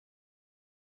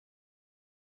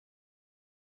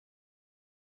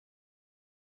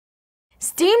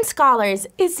STEAM Scholars,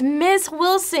 it's Miss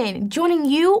Wilson joining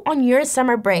you on your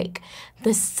summer break.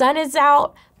 The sun is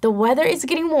out, the weather is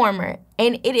getting warmer,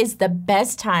 and it is the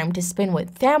best time to spend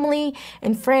with family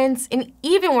and friends and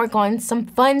even work on some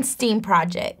fun STEAM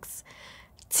projects.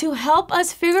 To help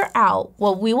us figure out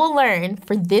what we will learn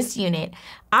for this unit,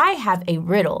 I have a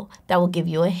riddle that will give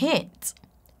you a hint.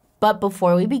 But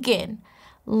before we begin,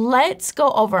 let's go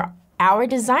over our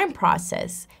design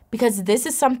process because this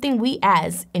is something we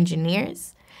as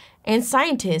engineers and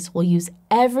scientists will use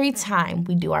every time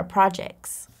we do our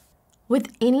projects.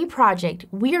 With any project,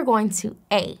 we are going to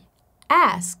A,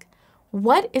 ask,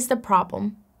 what is the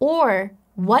problem or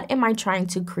what am I trying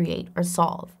to create or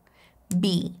solve?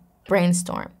 B,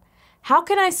 brainstorm. How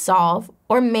can I solve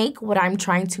or make what I'm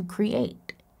trying to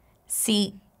create?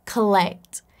 C,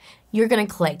 collect. You're going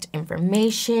to collect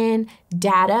information,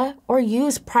 data, or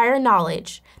use prior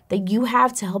knowledge that you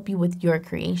have to help you with your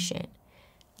creation.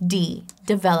 D,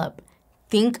 develop.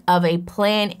 Think of a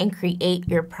plan and create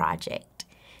your project.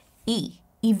 E,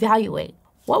 evaluate.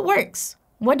 What works?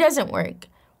 What doesn't work?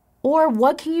 Or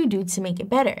what can you do to make it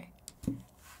better?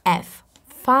 F,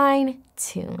 fine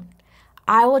tune.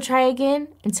 I will try again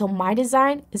until my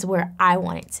design is where I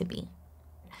want it to be.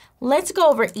 Let's go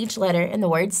over each letter in the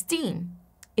word STEAM.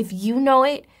 If you know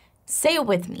it, say it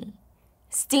with me.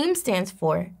 STEAM stands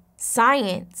for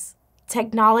science,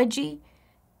 technology,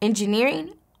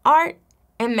 engineering, art,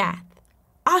 and math.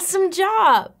 Awesome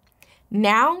job!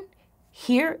 Now,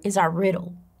 here is our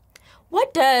riddle.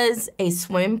 What does a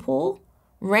swimming pool,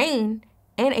 rain,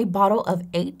 and a bottle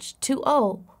of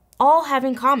H2O all have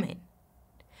in common?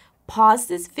 Pause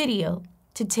this video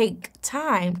to take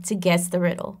time to guess the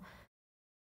riddle.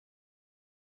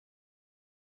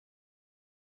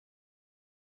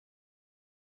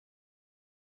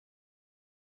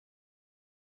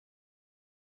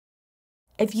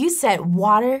 If you said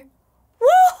water,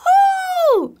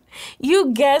 woohoo!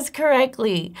 You guessed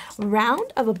correctly.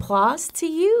 Round of applause to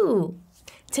you.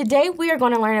 Today we are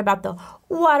going to learn about the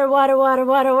water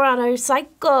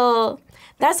cycle.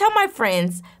 That's how my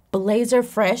friends Blazer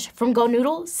Fresh from Go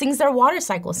Noodle sings their water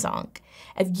cycle song.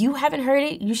 If you haven't heard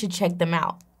it, you should check them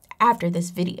out after this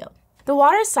video. The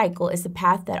water cycle is the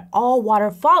path that all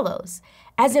water follows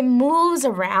as it moves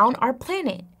around our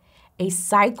planet. A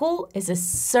cycle is a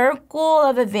circle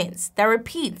of events that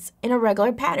repeats in a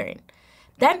regular pattern.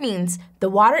 That means the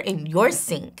water in your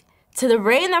sink, to the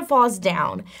rain that falls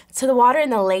down, to the water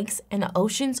in the lakes and the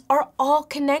oceans are all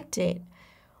connected.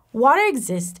 Water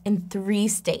exists in 3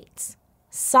 states: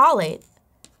 solid,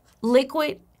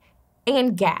 liquid,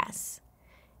 and gas.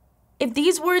 If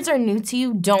these words are new to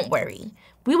you, don't worry.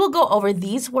 We will go over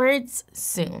these words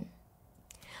soon.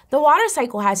 The water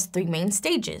cycle has 3 main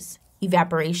stages: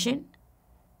 evaporation,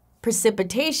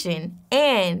 precipitation,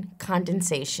 and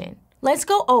condensation. Let's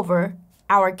go over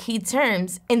our key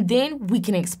terms and then we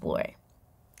can explore.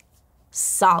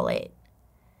 Solid.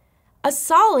 A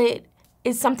solid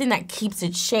is something that keeps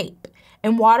its shape.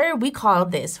 In water, we call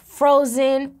this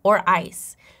frozen or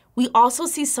ice. We also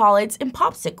see solids in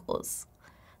popsicles.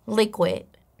 Liquid.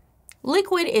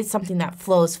 Liquid is something that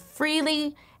flows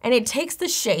freely and it takes the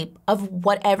shape of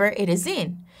whatever it is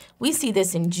in. We see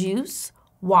this in juice,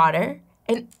 water,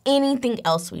 and anything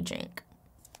else we drink.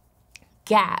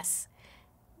 Gas.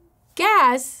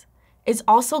 Gas is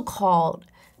also called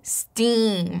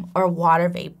steam or water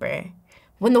vapor.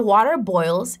 When the water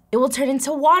boils, it will turn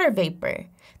into water vapor.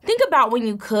 Think about when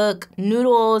you cook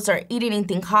noodles or eat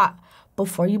anything hot.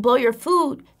 Before you blow your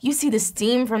food, you see the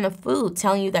steam from the food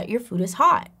telling you that your food is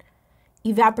hot.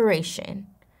 Evaporation.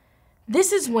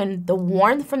 This is when the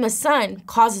warmth from the sun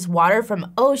causes water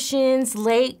from oceans,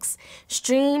 lakes,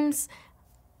 streams,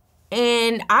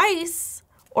 and ice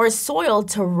or soil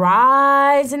to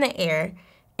rise in the air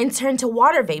and turn to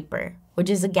water vapor, which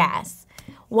is a gas.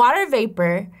 Water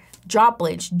vapor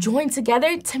droplets join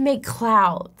together to make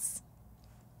clouds.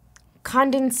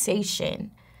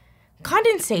 Condensation.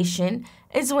 Condensation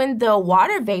is when the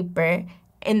water vapor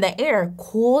in the air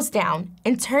cools down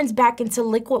and turns back into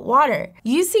liquid water.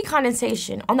 You see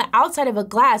condensation on the outside of a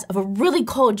glass of a really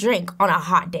cold drink on a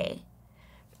hot day.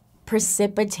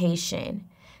 Precipitation.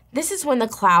 This is when the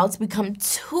clouds become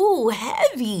too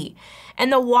heavy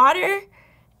and the water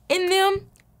in them,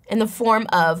 in the form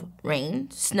of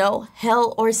rain, snow,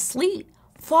 hail, or sleet,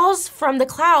 falls from the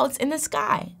clouds in the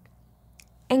sky.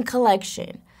 And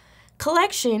collection.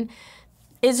 Collection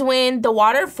is when the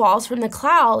water falls from the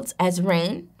clouds as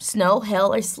rain, snow,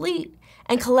 hail, or sleet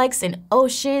and collects in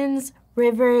oceans,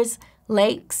 rivers,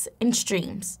 lakes, and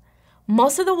streams.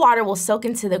 Most of the water will soak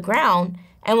into the ground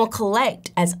and will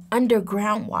collect as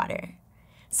underground water.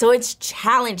 So it's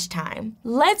challenge time.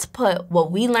 Let's put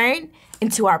what we learned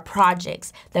into our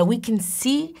projects that we can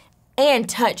see and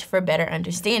touch for better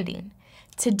understanding.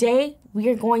 Today, we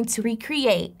are going to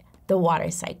recreate the water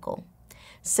cycle.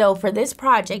 So for this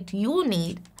project, you will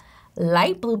need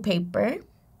light blue paper,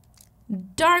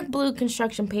 dark blue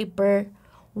construction paper,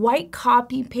 white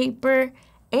copy paper,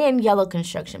 and yellow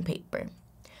construction paper.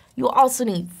 You'll also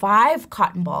need 5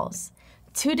 cotton balls,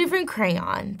 2 different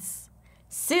crayons,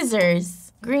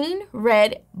 scissors, green,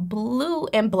 red, blue,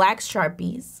 and black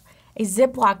Sharpies, a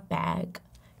Ziploc bag,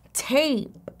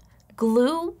 tape,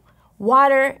 glue,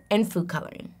 water, and food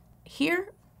coloring.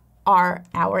 Here are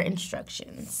our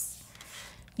instructions.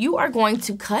 You are going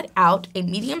to cut out a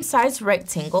medium-sized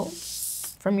rectangle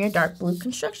from your dark blue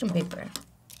construction paper.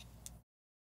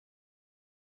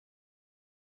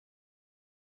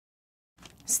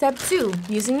 Step 2,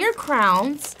 using your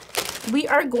crowns, we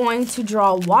are going to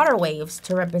draw water waves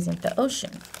to represent the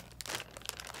ocean.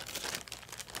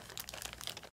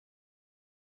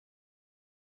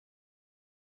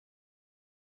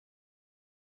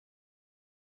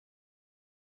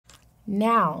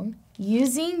 Now,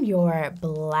 using your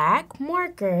black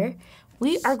marker,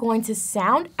 we are going to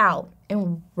sound out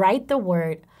and write the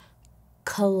word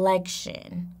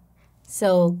collection.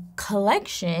 So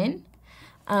collection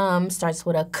starts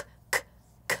with a k,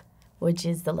 which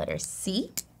is the letter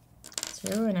C. So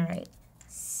we're gonna write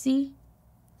C,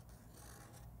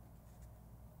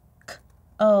 k,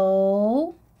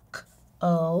 O,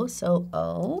 so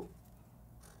O,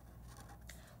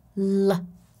 L,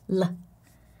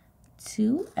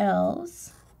 2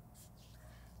 L's,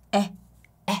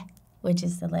 which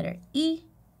is the letter E,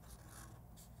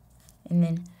 and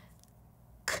then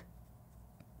k,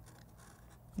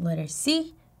 letter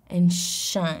C, and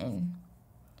shun.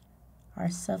 Our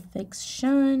suffix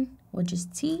shun, which is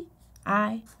T-I-O-N,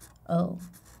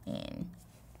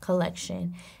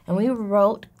 collection. And we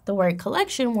wrote the word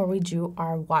collection where we drew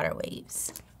our water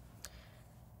waves.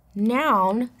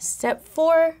 Now, step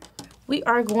 4, we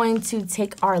are going to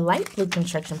take our light blue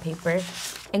construction paper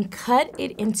and cut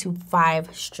it into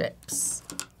 5 strips.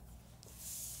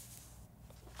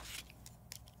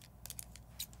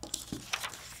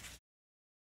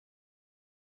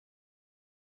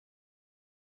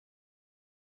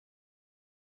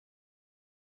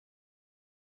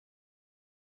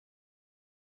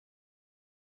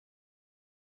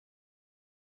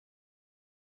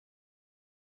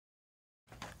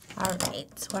 All right,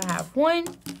 so I have 1,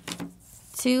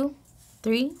 2,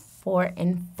 3, 4,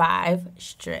 and 5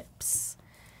 strips.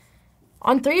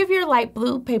 On 3 of your light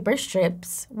blue paper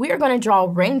strips, we are going to draw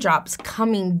raindrops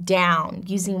coming down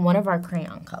using one of our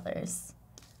crayon colors.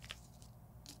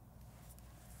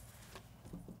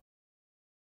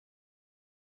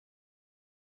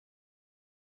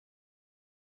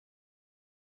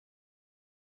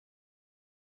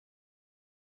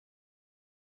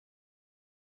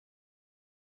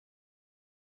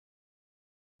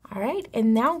 All right,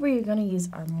 and now we're going to use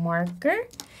our marker,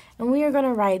 and we are going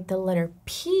to write the letter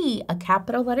P, a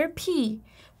capital letter P,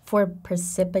 for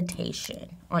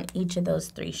precipitation on each of those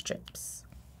 3 strips.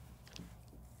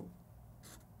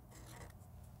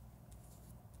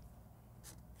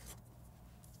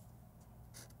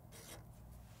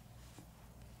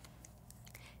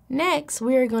 Next,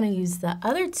 we are going to use the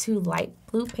other 2 light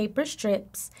blue paper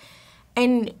strips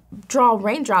and draw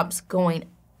raindrops going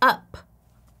up.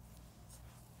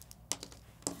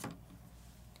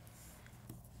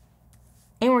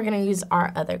 And we're going to use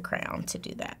our other crayon to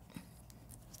do that.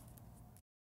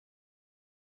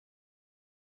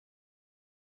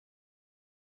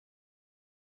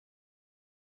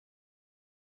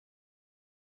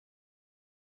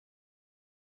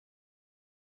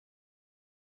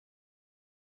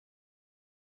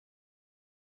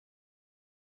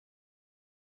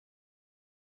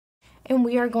 And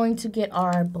we are going to get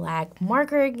our black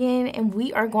marker again, and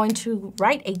we are going to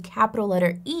write a capital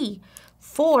letter E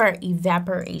for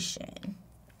evaporation.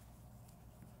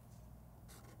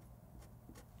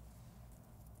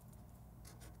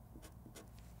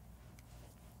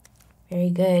 Very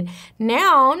good.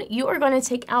 Now you are going to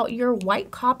take out your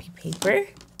white copy paper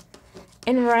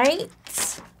and write,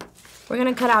 we're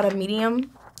going to cut out a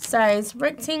medium-sized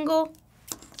rectangle,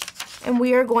 and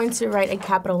we are going to write a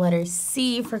capital letter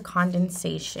C for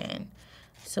condensation.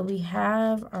 So we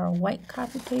have our white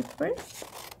copy paper.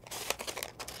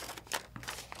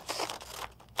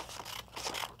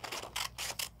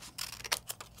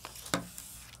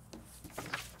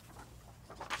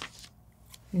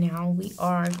 Now we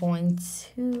are going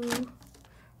to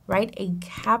write a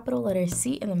capital letter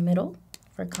C in the middle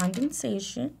for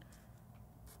condensation.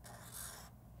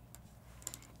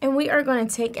 And we are going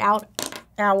to take out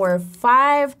our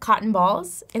 5 cotton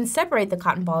balls and separate the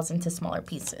cotton balls into smaller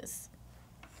pieces.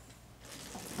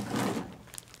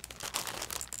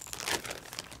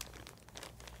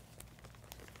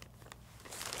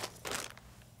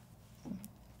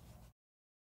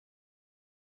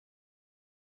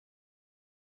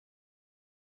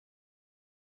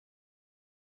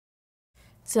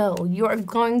 So you're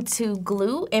going to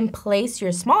glue and place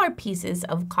your smaller pieces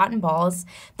of cotton balls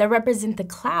that represent the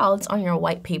clouds on your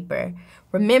white paper.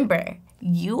 Remember,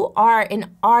 you are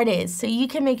an artist, so you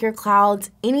can make your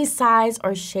clouds any size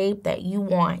or shape that you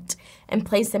want and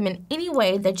place them in any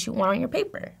way that you want on your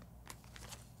paper.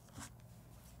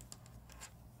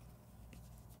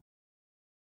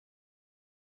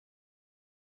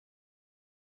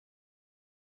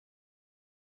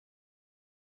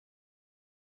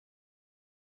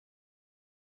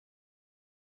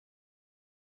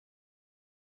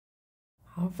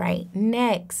 All right,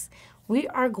 next, we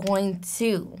are going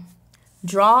to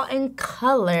draw and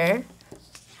color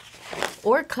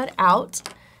or cut out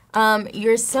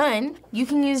your sun. You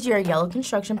can use your yellow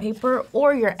construction paper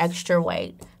or your extra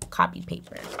white copy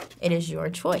paper. It is your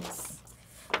choice.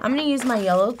 I'm going to use my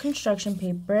yellow construction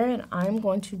paper and I'm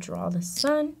going to draw the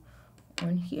sun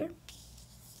on here.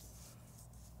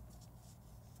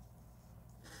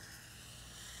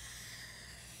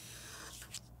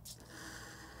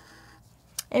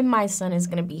 And my son is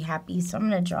going to be happy, so I'm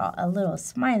going to draw a little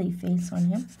smiley face on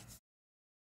him.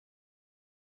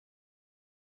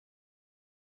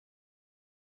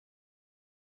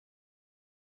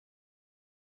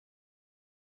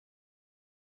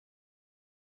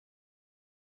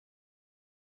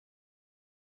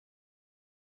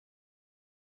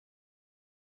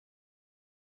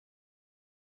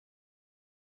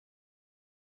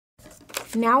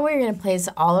 Now we're going to place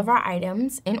all of our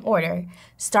items in order,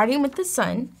 starting with the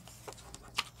sun,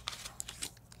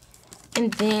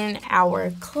 and then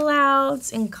our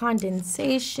clouds and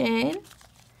condensation,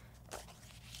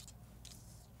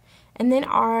 and then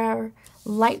our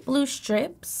light blue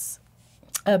strips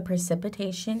of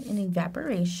precipitation and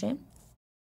evaporation,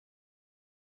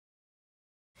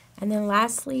 and then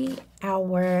lastly,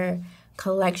 our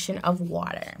collection of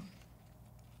water.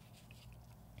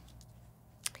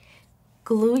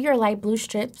 Glue your light blue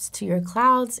strips to your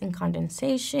clouds and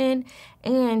condensation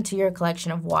and to your collection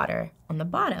of water on the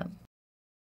bottom.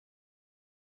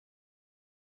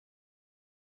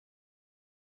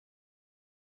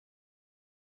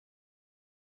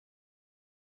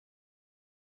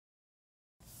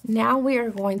 Now we are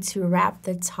going to wrap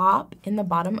the top and the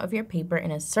bottom of your paper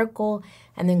in a circle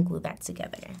and then glue that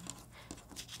together.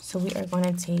 So we are going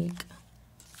to take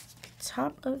the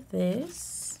top of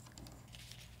this,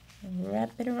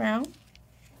 wrap it around.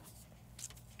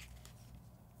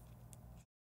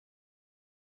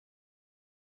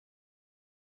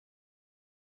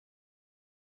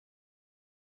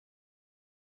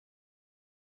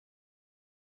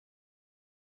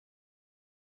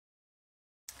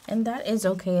 And that is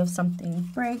okay if something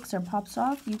breaks or pops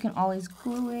off. You can always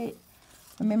glue it.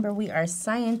 Remember, we are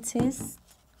scientists.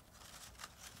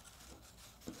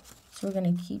 So we're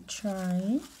going to keep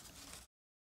trying.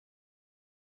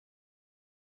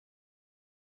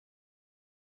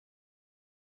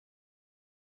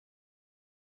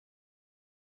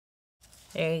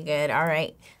 Very good. All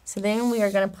right. So then we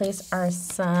are going to place our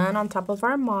sun on top of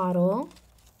our model.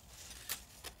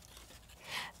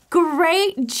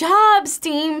 Great job,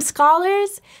 STEAM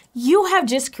scholars! You have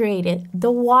just created the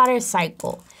water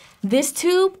cycle. This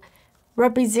tube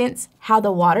represents how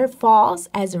the water falls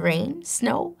as rain,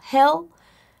 snow, hail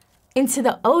into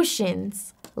the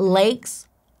oceans, lakes,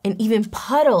 and even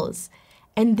puddles,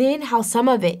 and then how some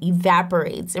of it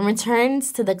evaporates and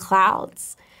returns to the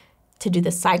clouds to do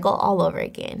the cycle all over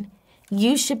again.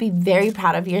 You should be very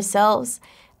proud of yourselves.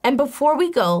 And before we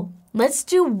go, let's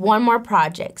do one more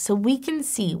project so we can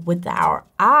see with our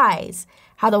eyes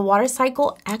how the water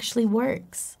cycle actually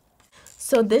works.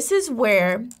 So this is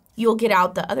where you'll get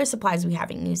out the other supplies we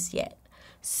haven't used yet.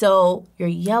 So your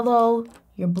yellow,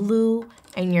 your blue,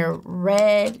 and your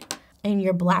red, and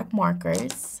your black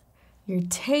markers, your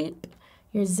tape,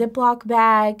 your Ziploc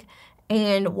bag,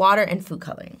 and water and food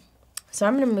coloring. So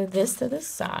I'm gonna move this to the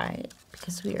side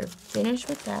because we are finished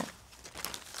with that.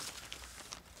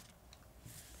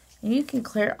 And you can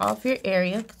clear off your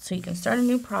area so you can start a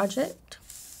new project.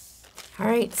 All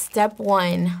right, step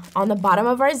 1. On the bottom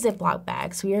of our Ziploc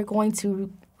bags, we are going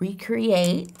to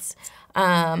recreate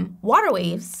water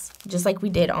waves, just like we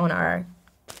did on our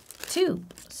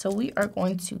tube. So we are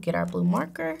going to get our blue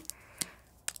marker,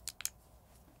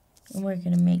 and we're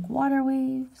gonna make water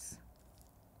waves.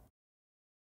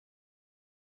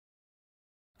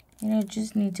 And it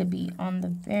just needs to be on the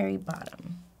very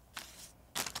bottom.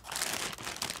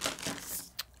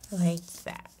 Like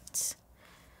that.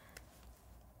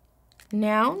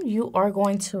 Now you are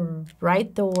going to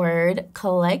write the word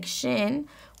collection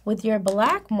with your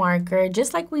black marker,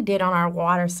 just like we did on our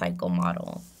water cycle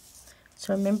model.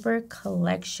 So remember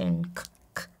collection.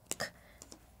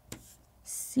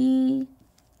 C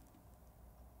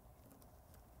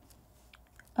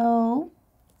O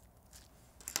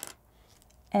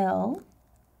L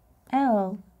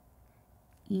L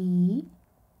E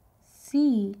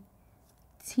C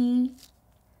T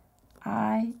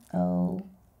I O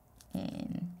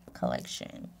N,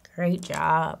 collection. Great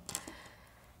job.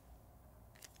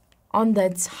 On the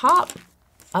top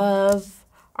of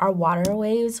our water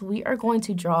waves, we are going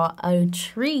to draw a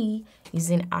tree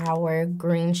using our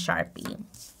green Sharpie.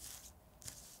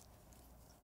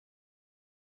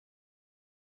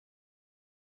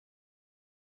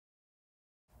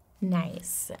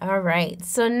 Nice. All right.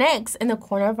 So next, in the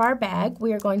corner of our bag,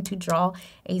 we are going to draw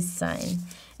a sun.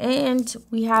 And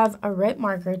we have a red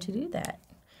marker to do that.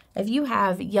 If you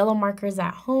have yellow markers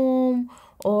at home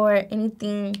or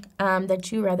anything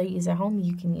that you rather use at home,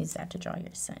 you can use that to draw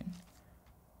your sun.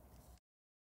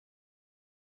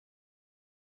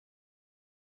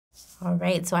 All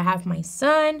right, so I have my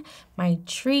sun, my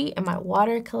tree, and my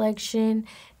water collection.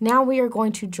 Now we are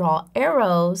going to draw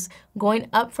arrows going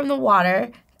up from the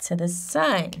water to the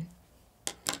sun.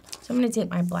 So I'm going to take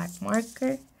my black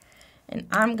marker, and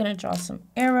I'm going to draw some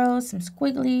arrows, some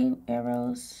squiggly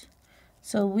arrows.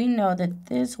 So we know that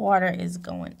this water is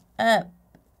going up.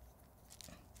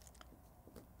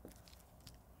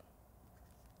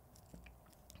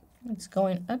 It's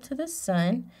going up to the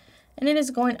sun. And it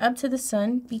is going up to the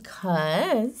sun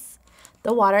because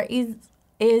the water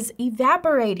is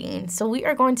evaporating. So we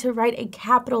are going to write a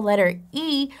capital letter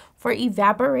E for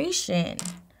evaporation.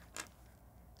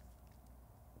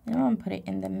 Now I'm going to put it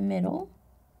in the middle.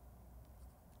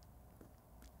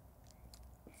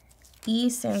 E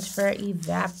stands for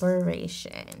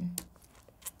evaporation.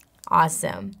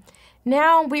 Awesome.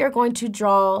 Now we are going to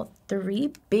draw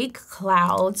 3 big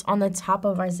clouds on the top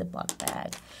of our Ziploc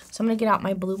bag. So I'm going to get out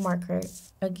my blue marker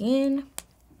again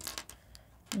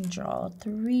and draw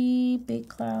 3 big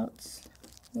clouds.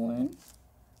 1.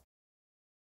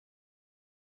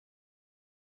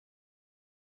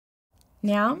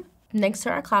 Now, next to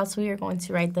our clouds, we are going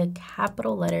to write the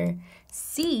capital letter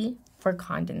C for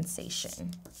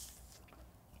condensation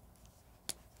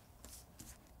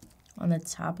on the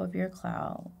top of your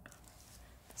cloud.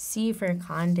 C for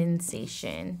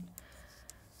condensation.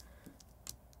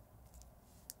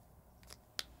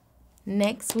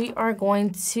 Next, we are going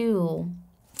to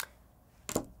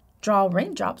draw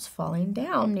raindrops falling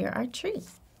down near our tree.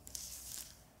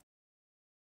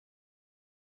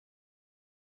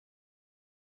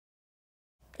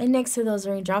 And next to those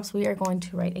raindrops, we are going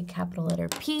to write a capital letter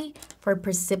P for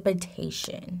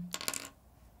precipitation.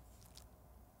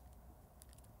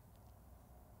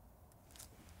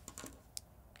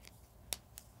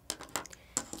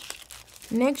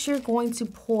 Next, you're going to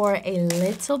pour a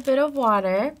little bit of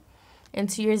water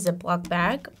into your Ziploc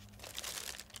bag.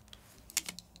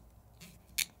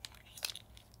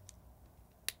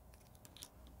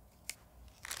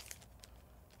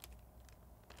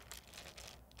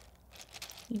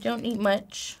 You don't need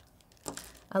much.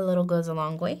 A little goes a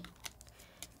long way.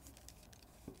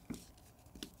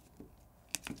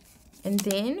 And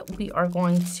then we are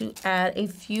going to add a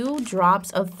few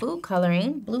drops of food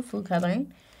coloring, blue food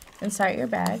coloring, inside your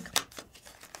bag.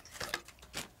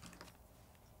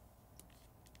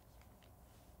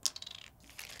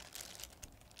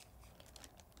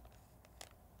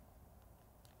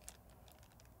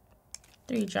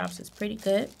 Three drops is pretty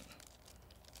good.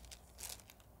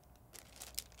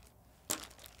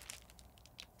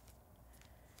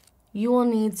 You will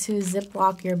need to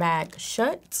Ziploc your bag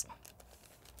shut.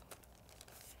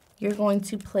 You're going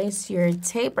to place your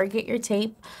tape or get your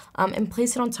tape and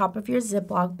place it on top of your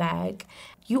Ziploc bag.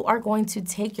 You are going to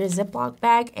take your Ziploc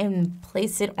bag and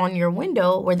place it on your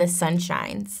window where the sun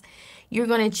shines. You're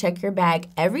going to check your bag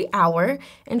every hour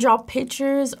and draw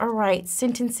pictures or write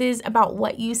sentences about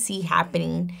what you see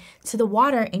happening to the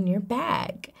water in your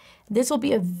bag. This will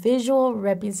be a visual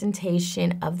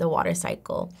representation of the water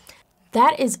cycle.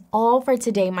 That is all for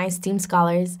today, my STEAM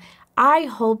scholars. I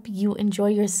hope you enjoy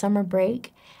your summer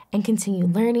break and continue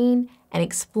learning and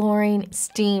exploring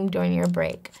STEAM during your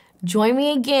break. Join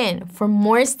me again for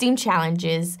more STEAM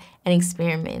challenges and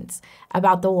experiments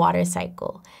about the water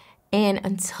cycle. And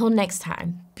until next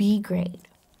time, be great.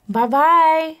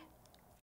 Bye-bye.